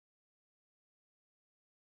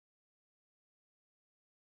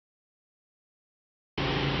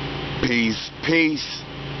Peace.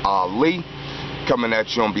 Ali, coming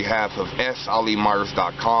at you on behalf of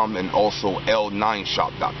SAliMyers.com and also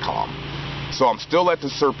L9shop.com. So I'm still at the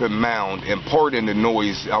Serpent Mound, and pardon the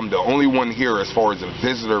noise, I'm the only one here as far as a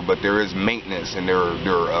visitor, but there is maintenance and they're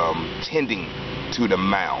tending to the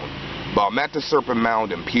mound. But I'm at the Serpent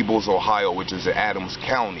Mound in Peebles, Ohio, which is in Adams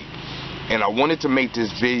County. And I wanted to make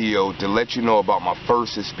this video to let you know about my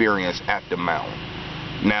first experience at the mound.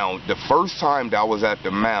 Now, the first time that I was at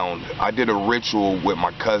the mound, I did a ritual with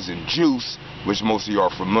my cousin Juice, which most of you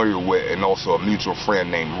are familiar with, and also a mutual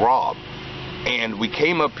friend named Rob. And we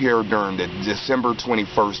came up here during the December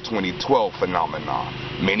 21st, 2012 phenomenon.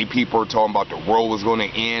 Many people are talking about the world was going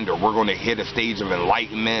to end, or we're going to hit a stage of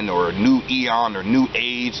enlightenment, or a new eon, or new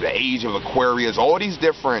age, the age of Aquarius, all these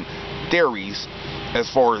different theories as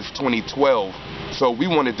far as 2012. So we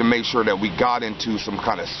wanted to make sure that we got into some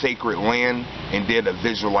kind of sacred land and did a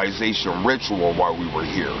visualization ritual while we were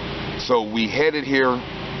here. So we headed here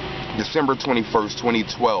December 21st,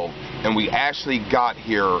 2012, and we actually got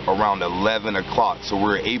here around 11 o'clock. So we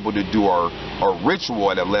were able to do our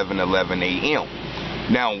ritual at 11 a.m.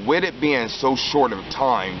 Now, with it being so short of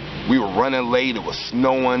time, we were running late, it was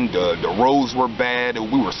snowing, the roads were bad,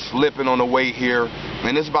 we were slipping on the way here,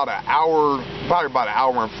 and it's about an hour, probably about an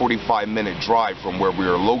hour and 45-minute drive from where we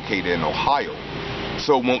were located in Ohio.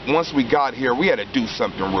 So once we got here, we had to do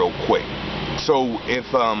something real quick. So I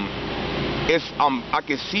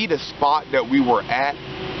could see the spot that we were at,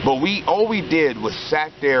 but all we did was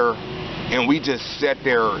sat there, and we just sat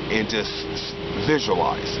there and just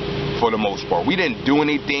visualized for the most part. We didn't do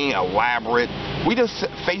anything elaborate. We just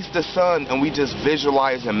faced the sun and we just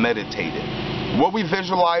visualized and meditated. What we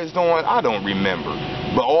visualized on, I don't remember.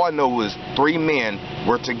 But all I know is 3 men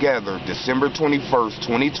were together December 21st,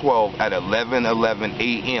 2012 at 11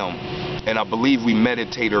 a.m. and I believe we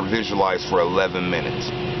meditated or visualized for 11 minutes.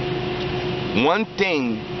 One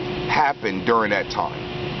thing happened during that time.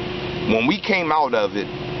 When we came out of it,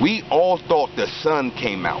 we all thought the sun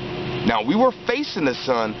came out. Now, we were facing the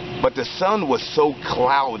sun, but the sun was so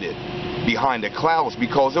clouded behind the clouds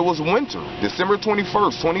because it was winter. December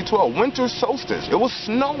 21st, 2012, winter solstice. It was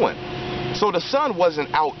snowing. So the sun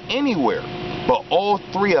wasn't out anywhere. But all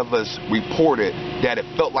 3 of us reported that it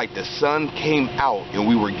felt like the sun came out and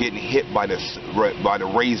we were getting hit by the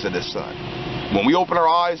rays of the sun. When we opened our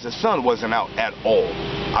eyes, the sun wasn't out at all.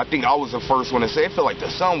 I think I was the first one to say it felt like the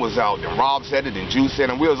sun was out. And Rob said it, and Juice said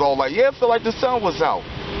it, and we was all like, yeah, it felt like the sun was out.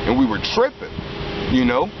 And we were tripping, you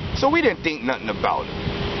know? So we didn't think nothing about it.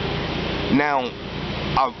 Now,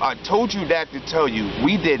 I told you that to tell you,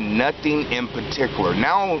 we did nothing in particular.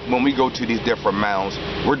 Now, when we go to these different mounds,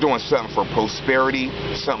 we're doing something for prosperity,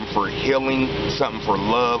 something for healing, something for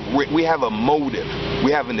love. We have a motive.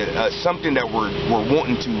 We have something that we're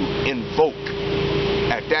wanting to invoke.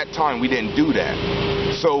 At that time, we didn't do that.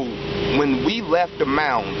 So when we left the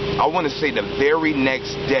mound, I want to say the very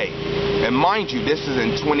next day, and mind you, this is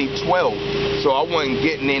in 2012, so I wasn't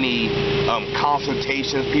getting any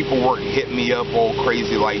consultations. People weren't hitting me up all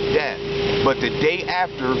crazy like that. But the day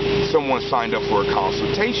after, someone signed up for a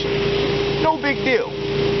consultation. No big deal.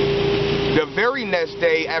 The very next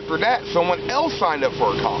day after that, someone else signed up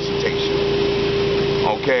for a consultation.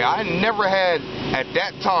 Okay, I never had, at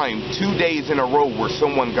that time, 2 days in a row where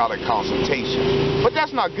someone got a consultation. But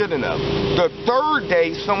that's not good enough. The 3rd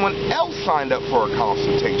day, someone else signed up for a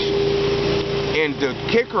consultation. And the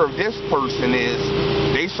kicker of this person is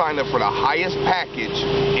they signed up for the highest package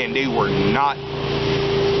and they didn't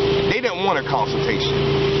want a consultation.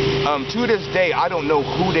 To this day, I don't know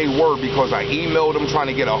who they were because I emailed them trying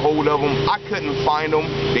to get a hold of them. I couldn't find them.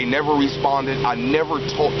 They never responded. I never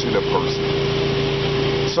talked to the person.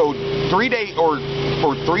 So 3 days or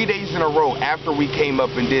 3 days in a row after we came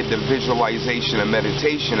up and did the visualization and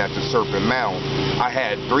meditation at the Serpent Mound, I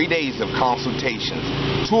had 3 days of consultations.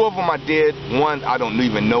 2 of them I did. 1, I don't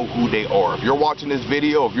even know who they are. If you're watching this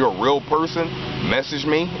video, if you're a real person, message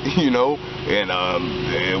me, you know, and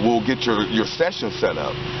we'll get your session set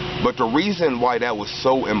up. But the reason why that was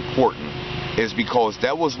so important is because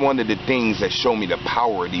that was one of the things that showed me the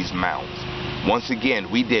power of these mounds. Once again,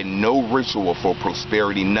 we did no ritual for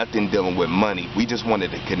prosperity, nothing dealing with money. We just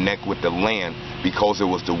wanted to connect with the land because it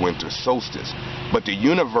was the winter solstice. But the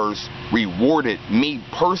universe rewarded me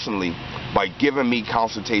personally by giving me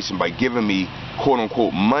consultation, by giving me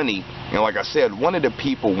quote-unquote money. And like I said, one of the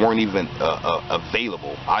people weren't even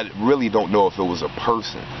available. I really don't know if it was a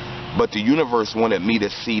person. But the universe wanted me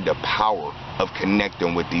to see the power of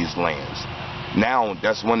connecting with these lands. Now,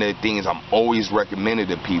 that's one of the things I'm always recommending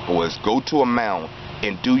to people is go to a mound,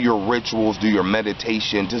 and do your rituals, do your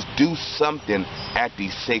meditation, just do something at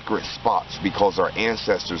these sacred spots, because our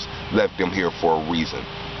ancestors left them here for a reason.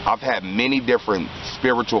 I've had many different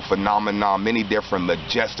spiritual phenomena, many different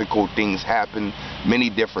majestical things happen, many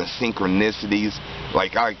different synchronicities.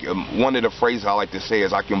 Like one of the phrases I like to say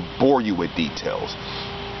is, I can bore you with details,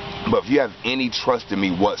 but if you have any trust in me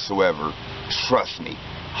whatsoever, trust me,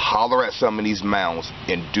 holler at some of these mounds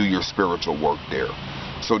and do your spiritual work there.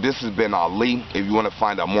 So this has been Ali. If you want to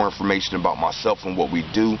find out more information about myself and what we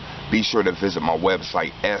do, be sure to visit my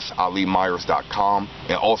website, SAliMyers.com,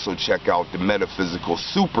 and also check out the Metaphysical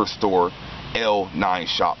Superstore,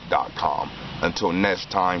 L9shop.com. Until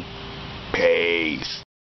next time, peace.